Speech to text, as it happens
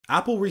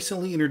Apple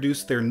recently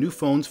introduced their new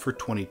phones for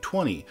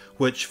 2020,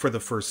 which for the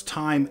first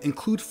time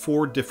include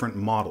 4 different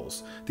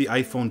models: the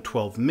iPhone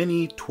 12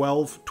 mini,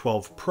 12,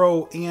 12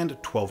 Pro, and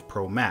 12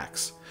 Pro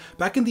Max.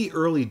 Back in the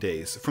early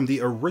days, from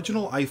the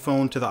original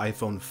iPhone to the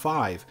iPhone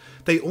 5,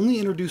 they only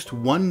introduced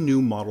one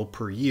new model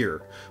per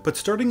year, but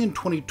starting in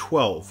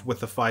 2012 with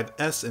the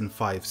 5S and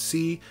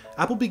 5C,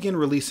 Apple began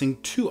releasing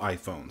 2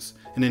 iPhones,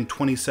 and in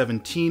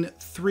 2017,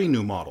 3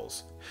 new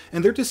models.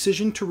 And their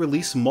decision to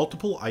release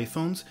multiple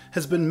iPhones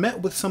has been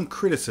met with some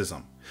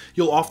criticism.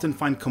 You'll often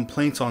find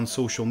complaints on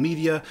social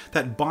media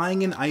that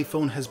buying an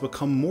iPhone has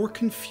become more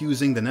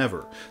confusing than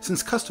ever,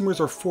 since customers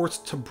are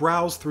forced to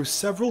browse through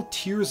several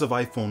tiers of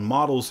iPhone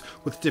models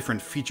with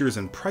different features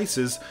and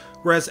prices,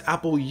 whereas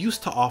Apple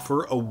used to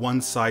offer a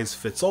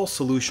one-size-fits-all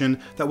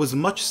solution that was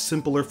much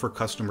simpler for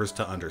customers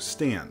to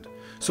understand.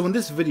 So in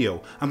this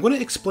video, I'm going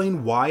to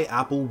explain why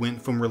Apple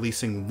went from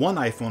releasing 1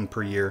 iPhone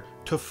per year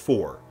to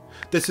 4.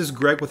 This is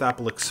Greg with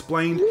Apple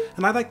Explained,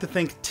 and I'd like to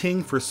thank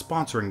Ting for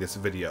sponsoring this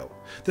video.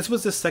 This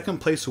was the 2nd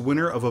place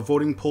winner of a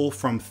voting poll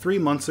from 3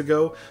 months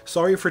ago.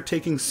 Sorry for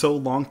taking so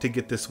long to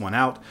get this one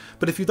out,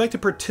 but if you'd like to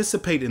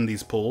participate in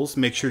these polls,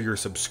 make sure you're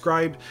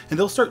subscribed and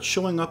they'll start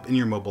showing up in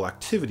your mobile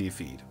activity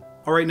feed.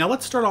 Alright, now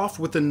let's start off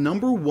with the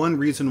 #1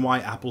 reason why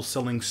Apple's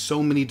selling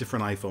so many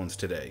different iPhones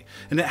today,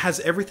 and it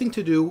has everything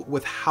to do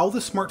with how the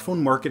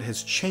smartphone market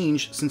has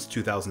changed since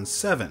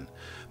 2007.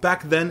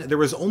 Back then, there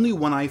was only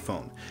 1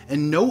 iPhone,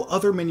 and no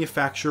other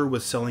manufacturer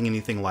was selling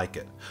anything like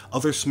it.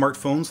 Other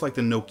smartphones like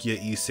the Nokia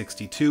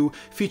E62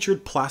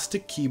 featured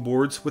plastic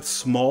keyboards with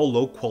small,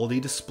 low-quality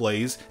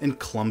displays and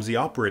clumsy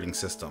operating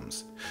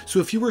systems. So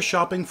if you were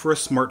shopping for a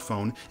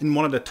smartphone and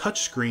wanted a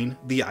touchscreen,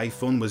 the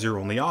iPhone was your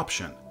only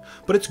option.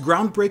 But its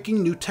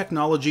groundbreaking new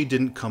technology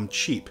didn't come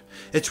cheap.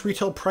 Its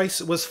retail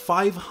price was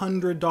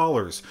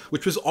 $500,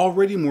 which was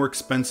already more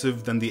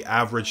expensive than the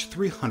average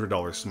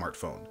 $300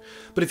 smartphone.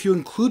 But if you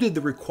included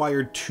the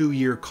required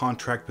 2-year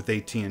contract with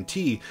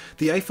AT&T,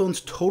 the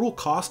iPhone's total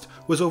cost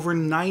was over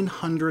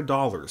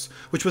 $900,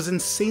 which was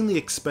insanely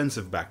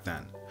expensive back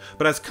then.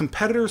 But as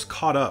competitors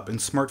caught up and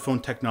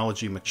smartphone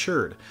technology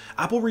matured,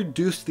 Apple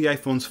reduced the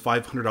iPhone's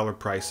 $500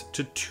 price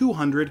to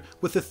 $200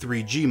 with the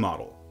 3G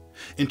model.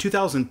 In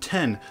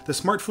 2010, the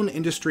smartphone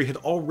industry had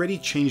already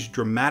changed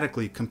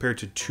dramatically compared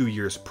to 2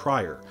 years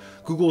prior.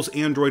 Google's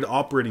Android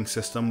operating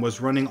system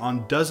was running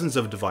on dozens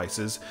of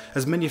devices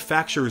as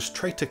manufacturers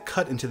tried to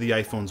cut into the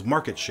iPhone's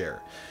market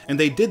share, and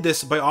they did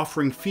this by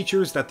offering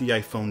features that the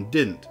iPhone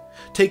didn't.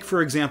 Take,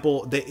 for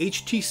example, the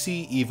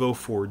HTC Evo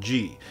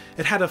 4G.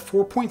 It had a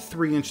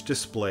 4.3-inch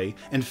display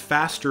and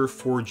faster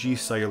 4G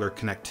cellular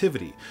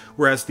connectivity,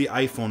 whereas the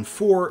iPhone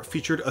 4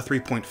 featured a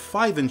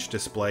 3.5-inch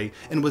display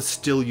and was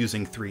still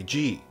using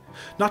 3G.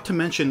 Not to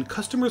mention,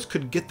 customers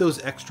could get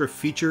those extra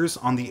features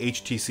on the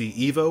HTC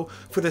Evo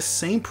for the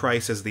same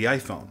price as the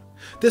iPhone.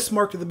 This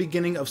marked the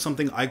beginning of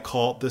something I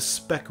call the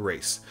spec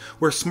race,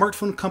 where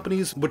smartphone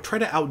companies would try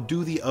to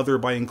outdo the other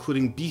by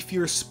including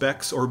beefier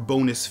specs or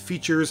bonus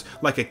features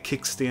like a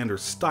kickstand or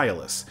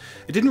stylus.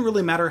 It didn't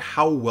really matter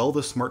how well the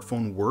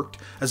smartphone worked,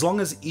 as long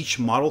as each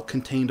model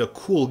contained a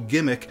cool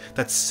gimmick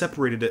that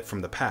separated it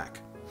from the pack.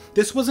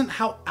 This wasn't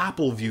how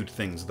Apple viewed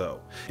things though,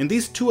 and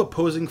these 2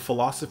 opposing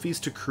philosophies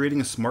to creating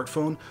a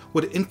smartphone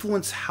would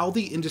influence how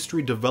the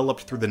industry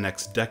developed through the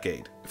next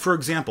decade. For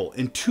example,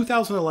 in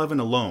 2011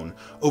 alone,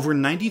 over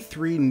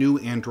 93 new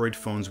Android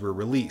phones were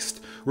released,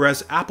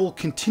 whereas Apple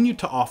continued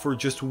to offer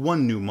just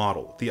 1 new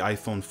model, the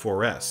iPhone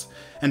 4S,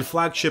 and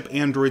flagship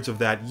Androids of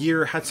that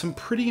year had some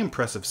pretty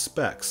impressive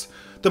specs,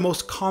 the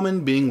most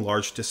common being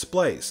large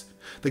displays.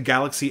 The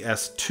Galaxy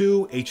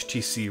S2,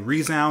 HTC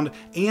Resound,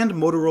 and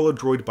Motorola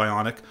Droid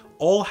Bionic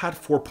all had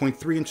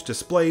 4.3-inch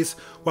displays,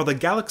 while the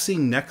Galaxy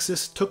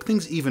Nexus took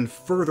things even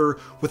further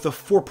with a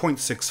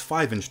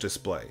 4.65-inch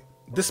display.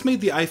 This made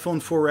the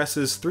iPhone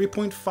 4S's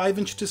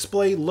 3.5-inch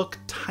display look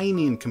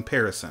tiny in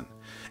comparison.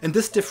 And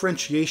this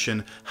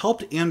differentiation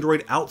helped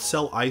Android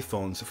outsell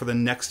iPhones for the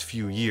next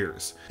few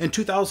years. In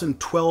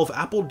 2012,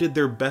 Apple did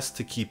their best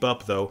to keep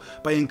up though,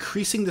 by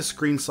increasing the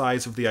screen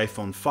size of the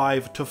iPhone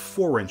 5 to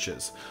 4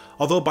 inches.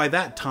 Although by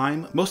that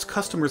time, most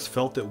customers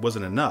felt it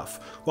wasn't enough,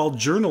 while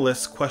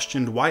journalists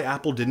questioned why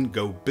Apple didn't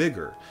go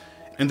bigger.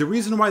 And the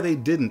reason why they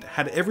didn't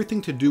had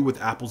everything to do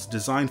with Apple's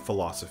design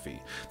philosophy.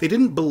 They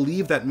didn't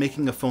believe that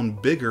making a phone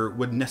bigger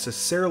would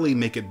necessarily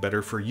make it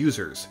better for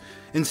users.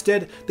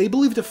 Instead, they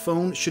believed a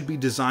phone should be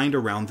designed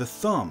around the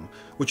thumb,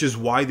 which is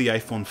why the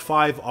iPhone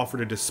 5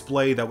 offered a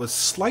display that was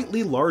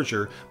slightly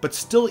larger but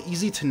still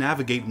easy to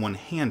navigate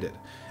one-handed.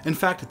 In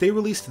fact, they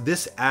released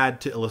this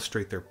ad to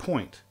illustrate their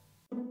point.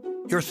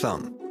 Your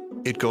thumb.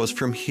 It goes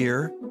from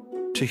here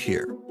to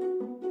here.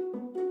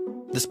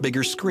 This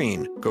bigger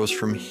screen goes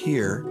from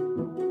here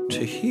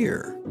to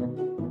here.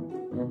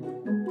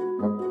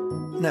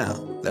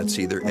 Now, that's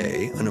either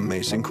A, an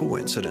amazing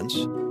coincidence,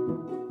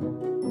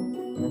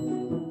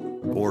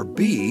 or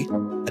B,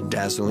 a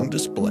dazzling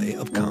display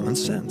of common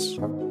sense.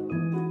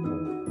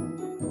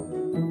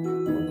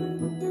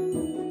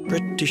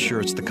 Pretty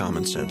sure it's the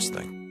common sense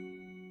thing.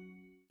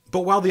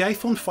 But while the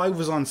iPhone 5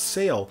 was on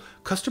sale,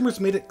 customers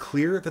made it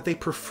clear that they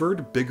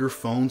preferred bigger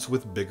phones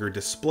with bigger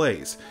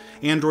displays.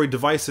 Android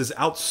devices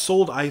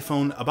outsold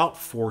iPhone about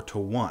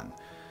 4-1.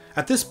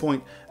 At this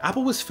point,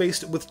 Apple was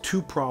faced with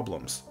two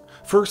problems.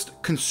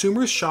 First,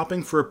 consumers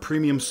shopping for a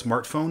premium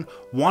smartphone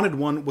wanted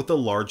one with a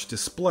large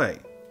display.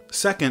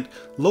 Second,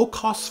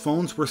 low-cost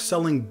phones were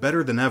selling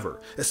better than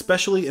ever,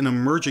 especially in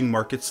emerging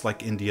markets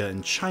like India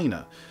and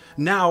China.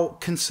 Now,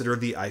 consider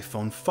the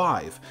iPhone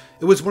 5.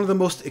 It was one of the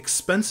most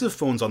expensive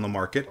phones on the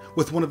market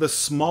with one of the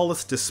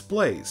smallest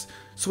displays,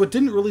 so it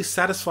didn't really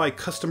satisfy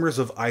customers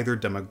of either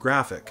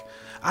demographic.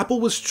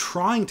 Apple was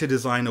trying to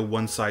design a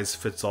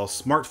one-size-fits-all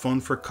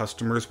smartphone for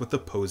customers with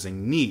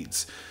opposing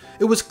needs.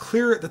 It was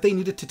clear that they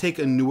needed to take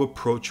a new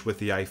approach with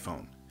the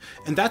iPhone.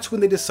 And that's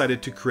when they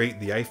decided to create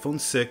the iPhone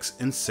 6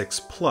 and 6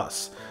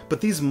 Plus. But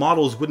these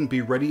models wouldn't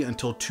be ready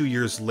until 2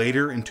 years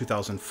later in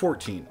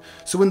 2014.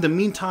 So in the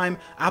meantime,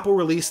 Apple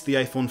released the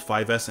iPhone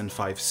 5S and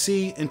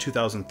 5C in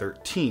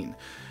 2013.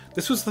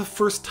 This was the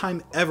first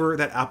time ever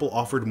that Apple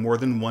offered more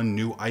than one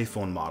new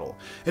iPhone model,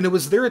 and it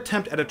was their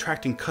attempt at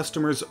attracting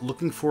customers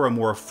looking for a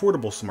more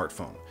affordable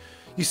smartphone.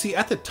 You see,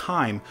 at the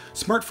time,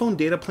 smartphone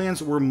data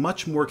plans were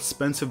much more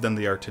expensive than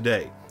they are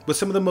today, with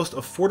some of the most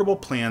affordable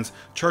plans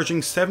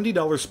charging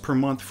 $70 per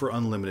month for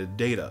unlimited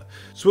data.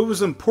 So it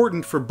was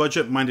important for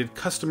budget-minded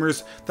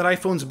customers that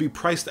iPhones be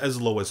priced as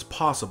low as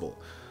possible.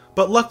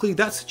 But luckily,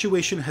 that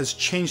situation has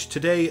changed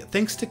today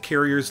thanks to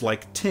carriers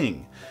like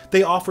Ting.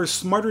 They offer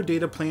smarter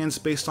data plans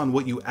based on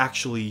what you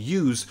actually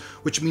use,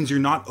 which means you're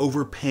not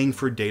overpaying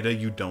for data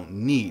you don't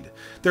need.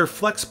 Their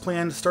Flex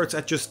plan starts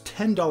at just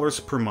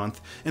 $10 per month,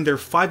 and their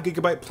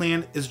 5GB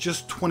plan is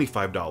just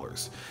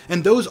 $25.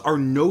 And those are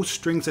no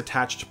strings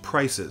attached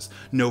prices,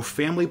 no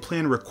family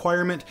plan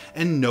requirement,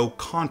 and no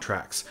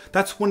contracts.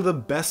 That's one of the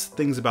best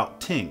things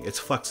about Ting, its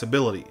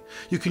flexibility.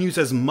 You can use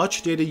as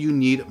much data you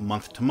need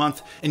month to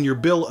month, and your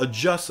bill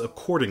adjusts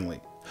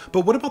accordingly.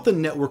 But what about the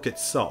network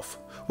itself?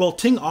 Well,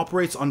 Ting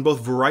operates on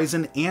both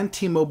Verizon and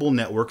T-Mobile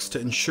networks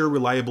to ensure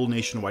reliable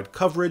nationwide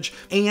coverage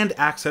and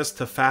access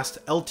to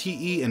fast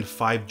LTE and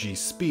 5G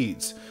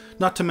speeds.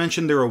 Not to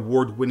mention their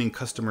award-winning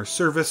customer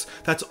service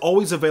that's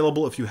always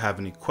available if you have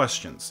any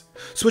questions.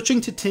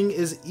 Switching to Ting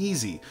is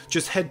easy.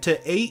 Just head to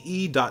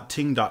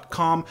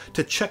ae.ting.com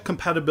to check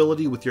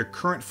compatibility with your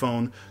current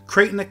phone,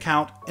 create an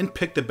account, and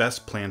pick the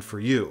best plan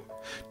for you.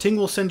 Ting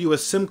will send you a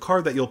SIM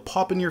card that you'll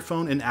pop in your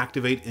phone and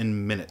activate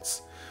in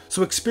minutes.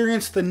 So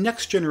experience the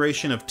next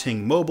generation of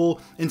Ting Mobile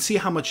and see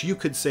how much you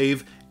could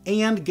save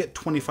and get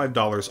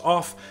 $25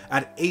 off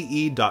at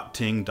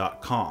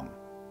ae.ting.com.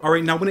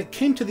 Alright, now when it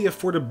came to the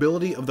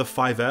affordability of the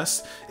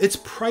 5S, its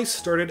price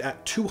started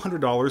at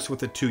 $200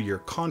 with a 2-year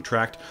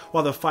contract,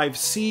 while the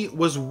 5C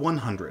was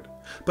 $100.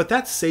 But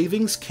that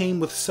savings came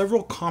with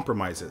several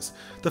compromises.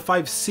 The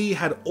 5C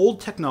had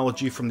old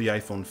technology from the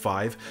iPhone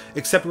 5,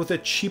 except with a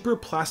cheaper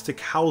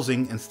plastic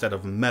housing instead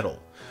of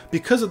metal.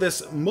 Because of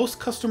this, most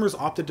customers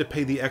opted to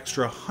pay the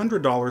extra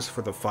 $100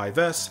 for the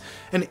 5S,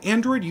 and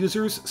Android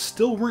users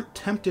still weren't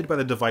tempted by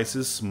the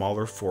device's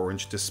smaller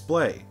 4-inch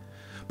display.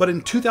 But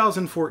in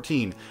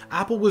 2014,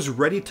 Apple was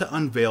ready to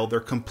unveil their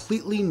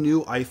completely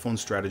new iPhone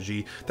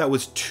strategy that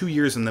was 2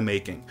 years in the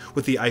making,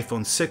 with the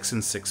iPhone 6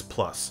 and 6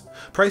 Plus.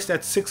 Priced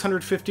at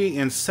 $650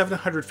 and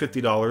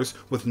 $750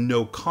 with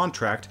no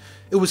contract,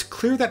 it was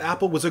clear that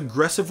Apple was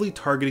aggressively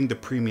targeting the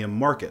premium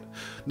market.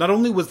 Not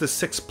only was the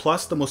 6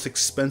 Plus the most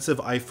expensive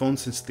iPhone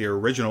since the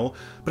original,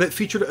 but it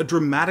featured a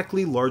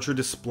dramatically larger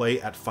display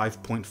at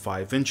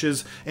 5.5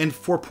 inches and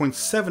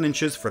 4.7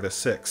 inches for the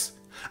 6.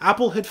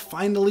 Apple had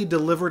finally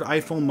delivered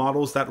iPhone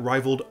models that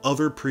rivaled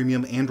other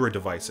premium Android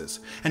devices,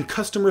 and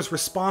customers'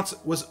 response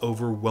was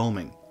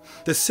overwhelming.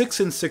 The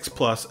 6 and 6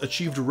 Plus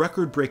achieved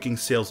record-breaking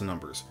sales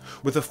numbers,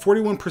 with a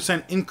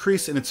 41%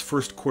 increase in its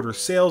first quarter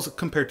sales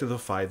compared to the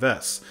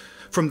 5S.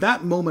 From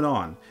that moment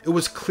on, it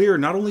was clear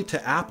not only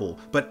to Apple,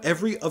 but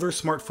every other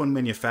smartphone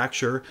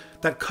manufacturer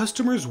that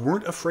customers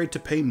weren't afraid to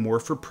pay more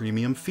for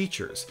premium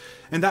features,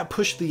 and that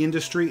pushed the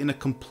industry in a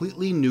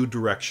completely new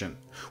direction,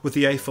 with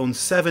the iPhone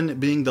 7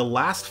 being the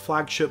last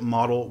flagship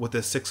model with a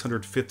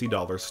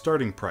 $650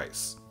 starting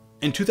price.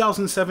 In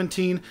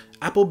 2017,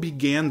 Apple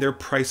began their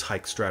price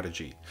hike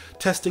strategy,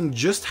 testing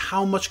just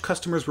how much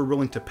customers were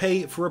willing to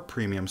pay for a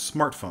premium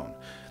smartphone.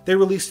 They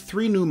released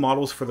 3 new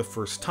models for the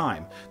first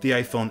time. The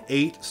iPhone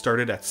 8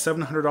 started at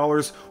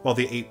 $700, while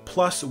the 8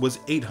 Plus was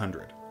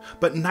 $800.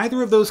 But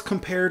neither of those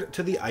compared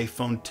to the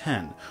iPhone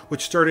 10,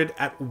 which started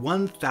at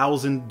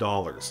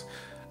 $1,000.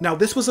 Now,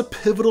 this was a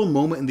pivotal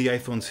moment in the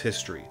iPhone's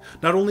history,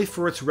 not only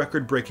for its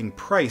record-breaking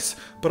price,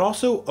 but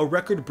also a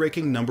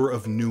record-breaking number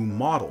of new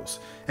models.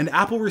 And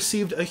Apple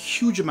received a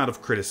huge amount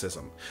of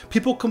criticism.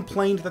 People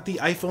complained that the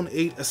iPhone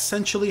 8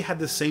 essentially had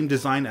the same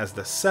design as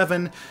the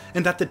 7,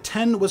 and that the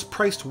 10 was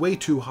priced way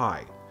too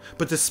high.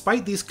 But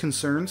despite these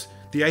concerns,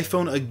 the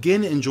iPhone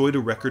again enjoyed a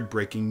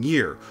record-breaking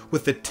year,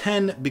 with the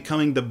 10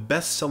 becoming the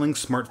best-selling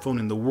smartphone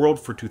in the world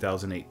for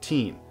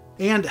 2018.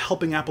 And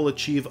helping Apple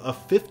achieve a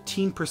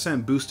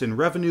 15% boost in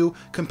revenue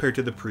compared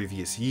to the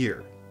previous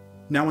year.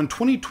 Now in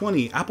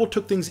 2020, Apple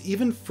took things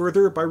even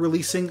further by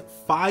releasing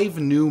 5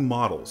 new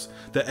models: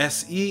 the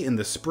SE in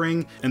the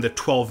spring, and the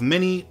 12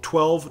 mini,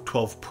 12,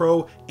 12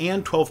 Pro,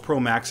 and 12 Pro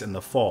Max in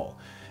the fall.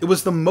 It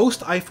was the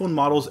most iPhone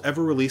models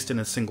ever released in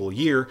a single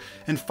year,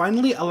 and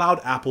finally allowed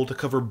Apple to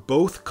cover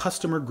both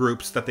customer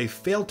groups that they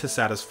failed to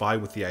satisfy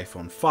with the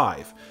iPhone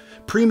 5.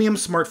 Premium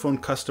smartphone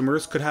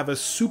customers could have a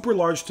super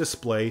large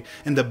display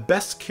and the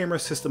best camera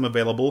system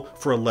available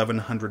for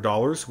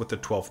 $1,100 with the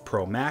 12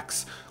 Pro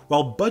Max,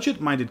 while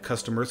budget-minded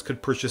customers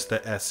could purchase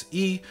the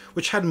SE,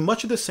 which had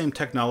much of the same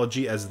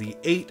technology as the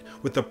 8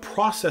 with the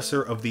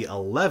processor of the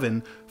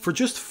 11 for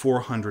just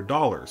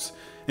 $400.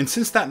 And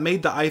since that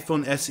made the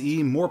iPhone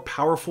SE more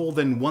powerful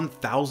than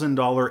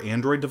 $1,000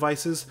 Android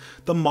devices,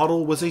 the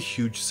model was a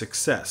huge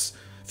success,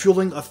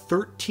 fueling a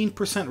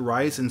 13%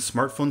 rise in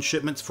smartphone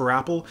shipments for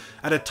Apple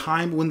at a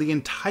time when the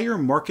entire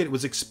market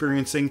was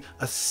experiencing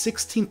a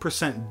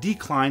 16%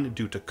 decline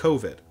due to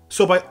COVID.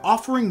 So by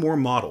offering more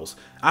models,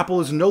 Apple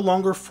is no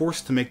longer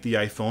forced to make the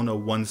iPhone a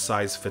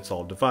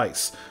one-size-fits-all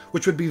device,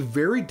 which would be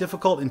very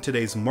difficult in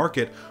today's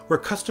market where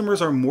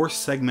customers are more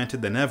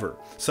segmented than ever.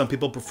 Some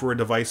people prefer a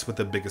device with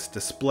the biggest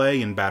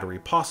display and battery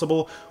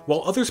possible,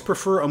 while others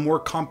prefer a more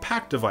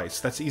compact device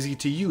that's easy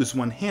to use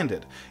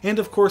one-handed. And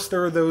of course,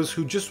 there are those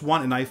who just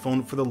want an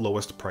iPhone for the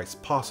lowest price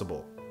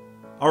possible.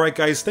 Alright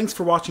guys, thanks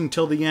for watching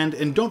till the end,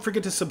 and don't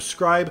forget to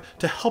subscribe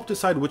to help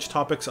decide which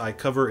topics I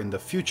cover in the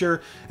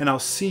future, and I'll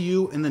see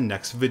you in the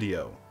next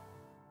video.